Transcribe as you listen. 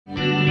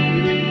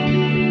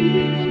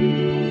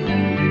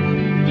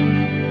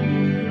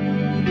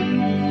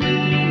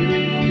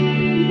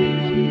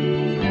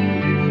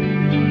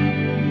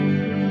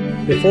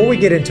before we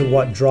get into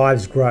what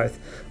drives growth,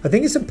 I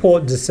think it's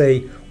important to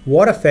see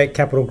what effect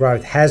capital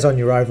growth has on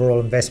your overall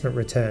investment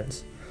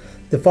returns.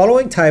 The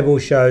following table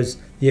shows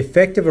the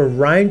effect of a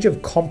range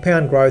of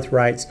compound growth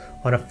rates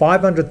on a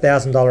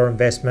 $500,000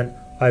 investment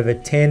over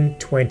 10,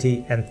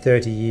 20, and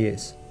 30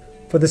 years.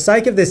 For the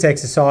sake of this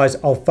exercise,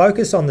 I'll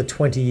focus on the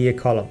 20-year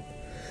column.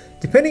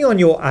 Depending on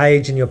your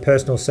age and your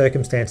personal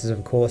circumstances,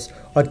 of course,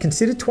 I'd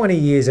consider 20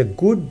 years a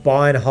good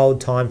buy and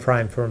hold time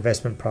frame for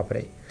investment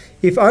property.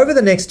 If over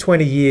the next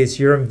 20 years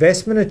your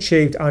investment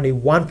achieved only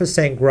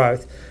 1%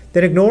 growth,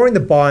 then ignoring the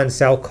buy and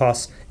sell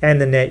costs and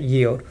the net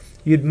yield,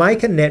 you'd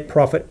make a net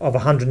profit of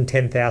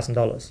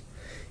 $110,000.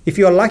 If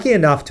you're lucky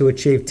enough to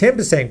achieve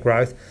 10%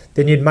 growth,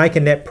 then you'd make a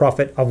net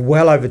profit of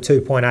well over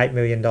 $2.8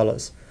 million.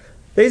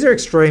 These are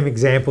extreme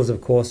examples, of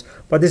course,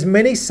 but there's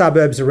many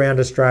suburbs around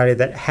Australia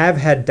that have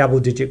had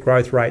double-digit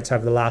growth rates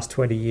over the last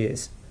 20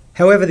 years.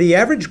 However, the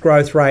average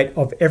growth rate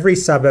of every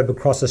suburb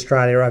across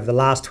Australia over the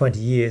last 20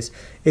 years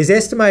is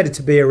estimated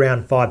to be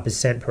around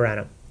 5% per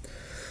annum.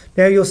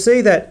 Now, you'll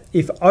see that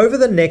if over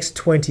the next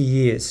 20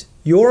 years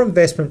your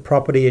investment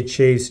property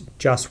achieves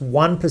just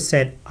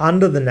 1%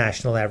 under the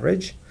national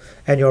average,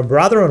 and your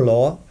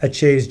brother-in-law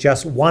achieves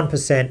just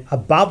 1%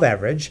 above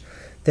average,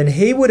 then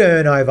he would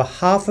earn over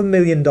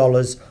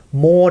 $500,000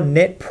 more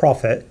net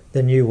profit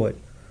than you would.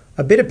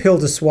 A bitter pill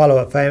to swallow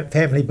at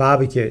family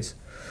barbecues.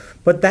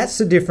 But that's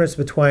the difference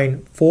between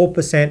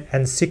 4%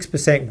 and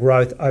 6%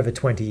 growth over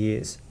 20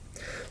 years.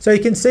 So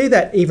you can see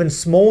that even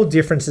small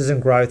differences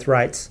in growth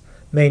rates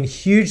mean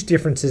huge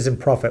differences in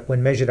profit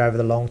when measured over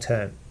the long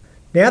term.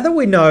 Now that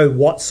we know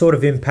what sort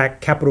of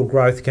impact capital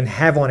growth can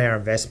have on our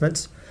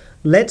investments,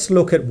 let's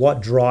look at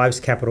what drives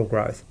capital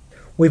growth.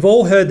 We've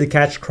all heard the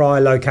catch cry,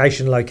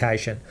 location,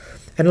 location.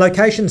 And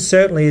location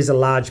certainly is a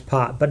large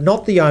part, but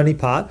not the only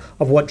part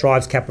of what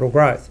drives capital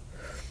growth.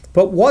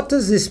 But what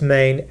does this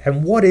mean,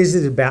 and what is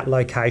it about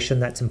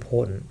location that's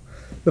important?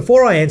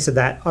 Before I answer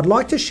that, I'd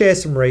like to share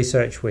some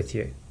research with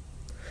you.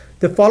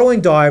 The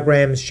following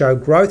diagrams show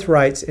growth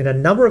rates in a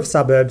number of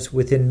suburbs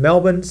within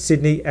Melbourne,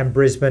 Sydney, and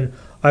Brisbane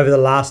over the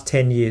last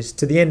 10 years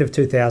to the end of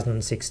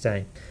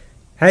 2016.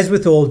 As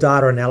with all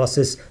data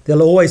analysis,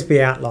 there'll always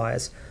be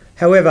outliers.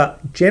 However,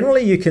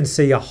 generally you can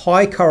see a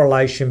high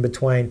correlation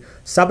between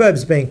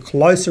suburbs being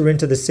closer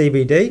into the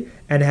CBD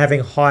and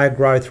having higher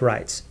growth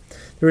rates.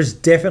 There is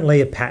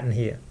definitely a pattern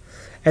here.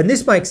 And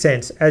this makes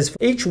sense, as for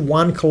each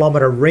 1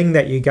 kilometre ring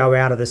that you go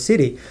out of the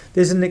city,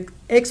 there's an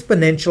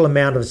exponential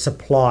amount of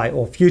supply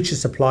or future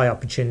supply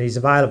opportunities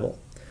available.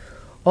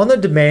 On the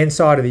demand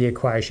side of the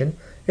equation,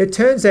 it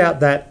turns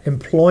out that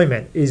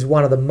employment is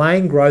one of the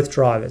main growth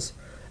drivers,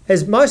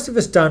 as most of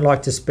us don't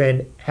like to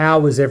spend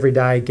hours every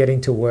day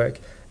getting to work,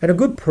 and a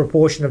good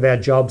proportion of our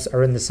jobs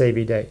are in the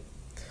CBD.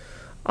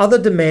 Other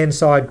demand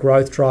side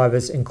growth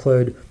drivers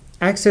include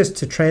access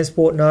to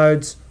transport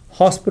nodes,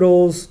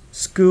 hospitals,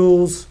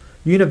 schools,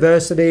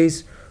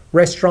 universities,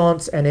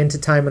 restaurants, and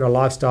entertainment or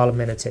lifestyle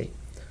amenity.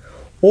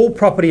 All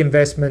property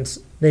investments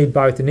need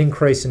both an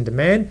increase in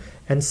demand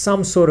and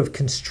some sort of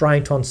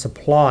constraint on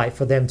supply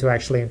for them to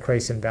actually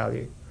increase in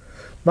value.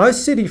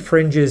 Most city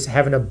fringes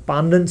have an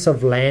abundance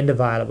of land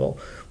available,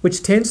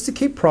 which tends to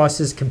keep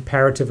prices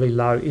comparatively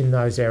low in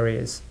those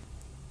areas.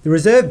 The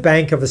Reserve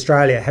Bank of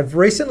Australia have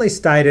recently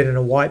stated in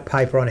a white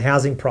paper on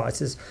housing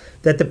prices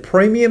that the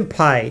premium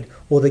paid,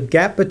 or the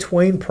gap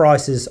between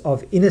prices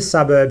of inner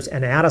suburbs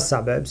and outer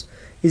suburbs,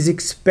 is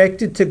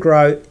expected to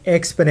grow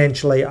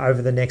exponentially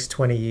over the next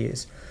 20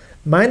 years,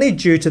 mainly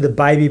due to the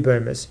baby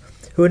boomers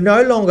who are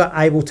no longer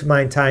able to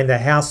maintain their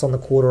house on the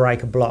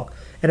quarter-acre block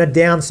and are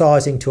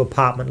downsizing to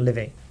apartment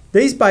living.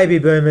 These baby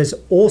boomers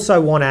also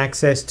want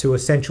access to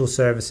essential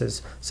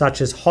services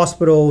such as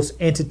hospitals,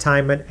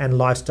 entertainment, and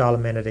lifestyle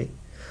amenity.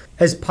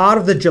 As part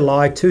of the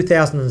July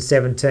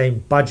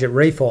 2017 budget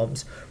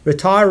reforms,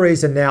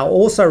 retirees are now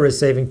also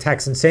receiving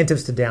tax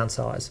incentives to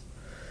downsize.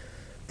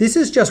 This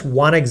is just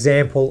one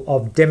example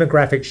of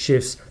demographic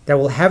shifts that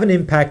will have an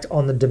impact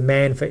on the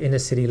demand for inner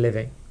city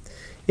living.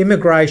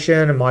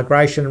 Immigration and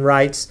migration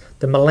rates,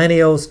 the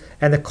millennials,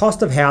 and the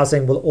cost of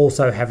housing will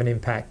also have an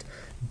impact.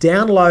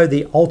 Download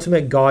the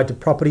Ultimate Guide to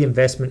Property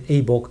Investment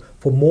ebook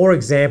for more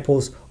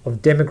examples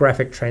of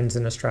demographic trends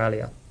in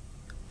Australia.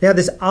 Now,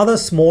 there's other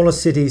smaller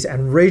cities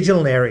and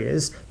regional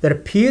areas that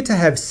appear to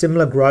have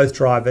similar growth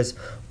drivers,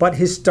 but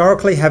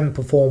historically haven't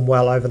performed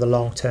well over the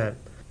long term.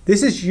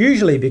 This is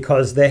usually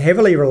because they're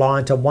heavily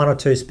reliant on one or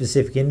two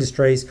specific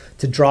industries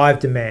to drive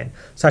demand,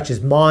 such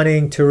as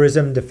mining,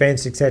 tourism,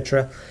 defence,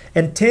 etc.,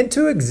 and tend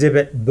to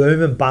exhibit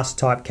boom and bust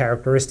type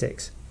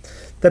characteristics.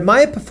 They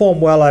may have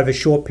performed well over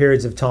short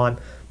periods of time,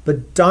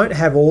 but don't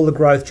have all the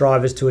growth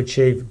drivers to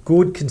achieve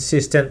good,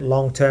 consistent,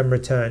 long-term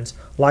returns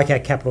like our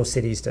capital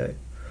cities do.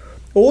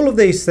 All of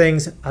these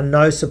things are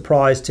no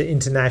surprise to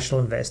international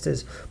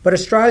investors, but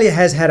Australia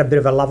has had a bit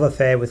of a love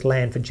affair with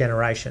land for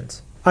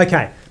generations.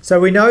 Okay, so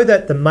we know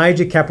that the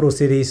major capital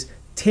cities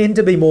tend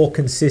to be more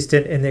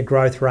consistent in their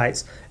growth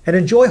rates and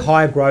enjoy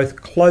higher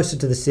growth closer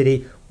to the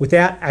city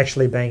without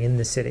actually being in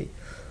the city.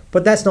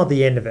 But that's not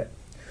the end of it.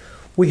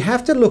 we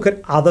have to look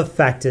at other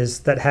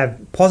factors that have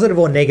positive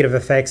or negative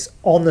effects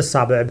on the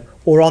suburb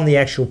or on the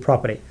actual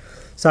property,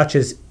 such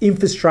as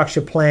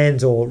infrastructure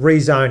plans or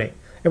rezoning.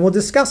 And we'll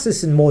discuss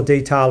this in more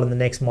detail in the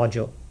next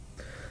module.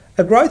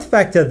 A growth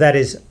factor that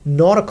is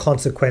not a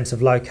consequence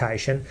of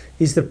location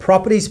is the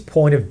property's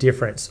point of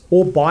difference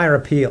or buyer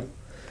appeal.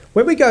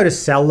 When we go to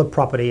sell the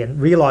property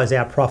and realise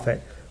our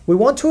profit, we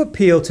want to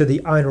appeal to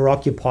the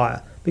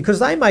owner-occupier because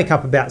they make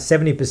up about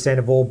 70%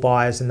 of all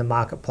buyers in the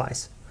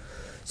marketplace.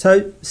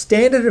 So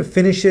standard of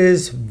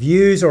finishes,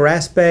 views or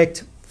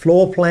aspect,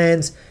 floor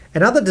plans,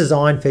 and other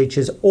design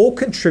features all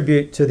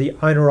contribute to the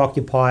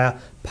owner-occupier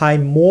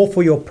paying more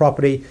for your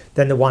property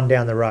than the one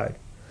down the road.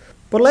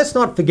 But let's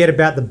not forget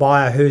about the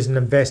buyer who's an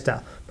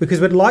investor,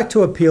 because we'd like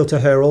to appeal to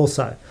her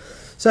also,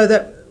 so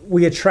that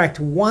we attract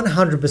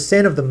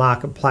 100% of the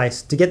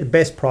marketplace to get the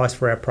best price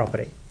for our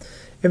property.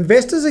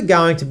 Investors are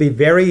going to be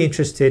very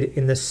interested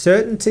in the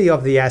certainty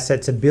of the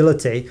asset's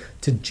ability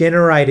to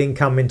generate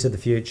income into the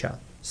future.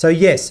 So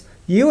yes,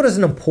 yield is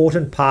an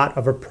important part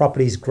of a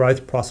property's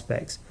growth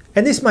prospects.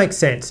 And this makes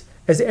sense,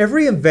 as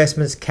every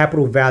investment's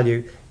capital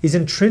value is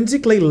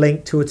intrinsically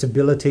linked to its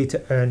ability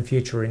to earn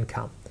future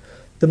income.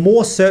 The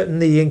more certain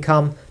the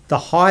income, the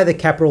higher the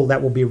capital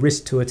that will be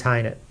risked to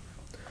attain it.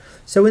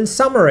 So in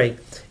summary,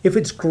 if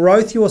it's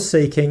growth you're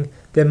seeking,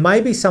 there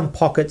may be some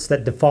pockets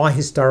that defy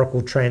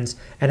historical trends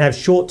and have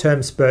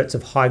short-term spurts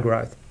of high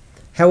growth.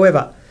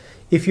 However,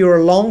 if you're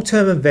a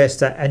long-term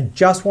investor and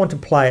just want to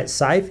play it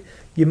safe,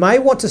 you may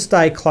want to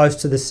stay close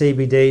to the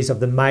CBDs of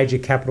the major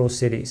capital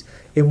cities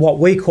in what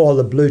we call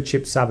the blue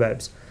chip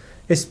suburbs,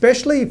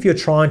 especially if you're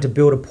trying to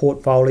build a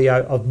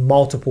portfolio of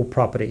multiple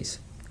properties.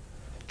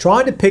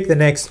 Trying to pick the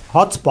next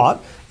hotspot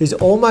is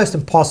almost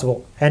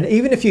impossible, and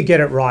even if you get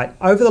it right,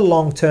 over the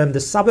long term, the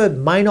suburb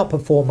may not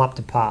perform up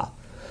to par.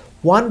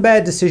 One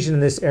bad decision in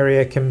this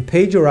area can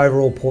impede your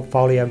overall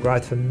portfolio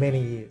growth for many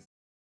years.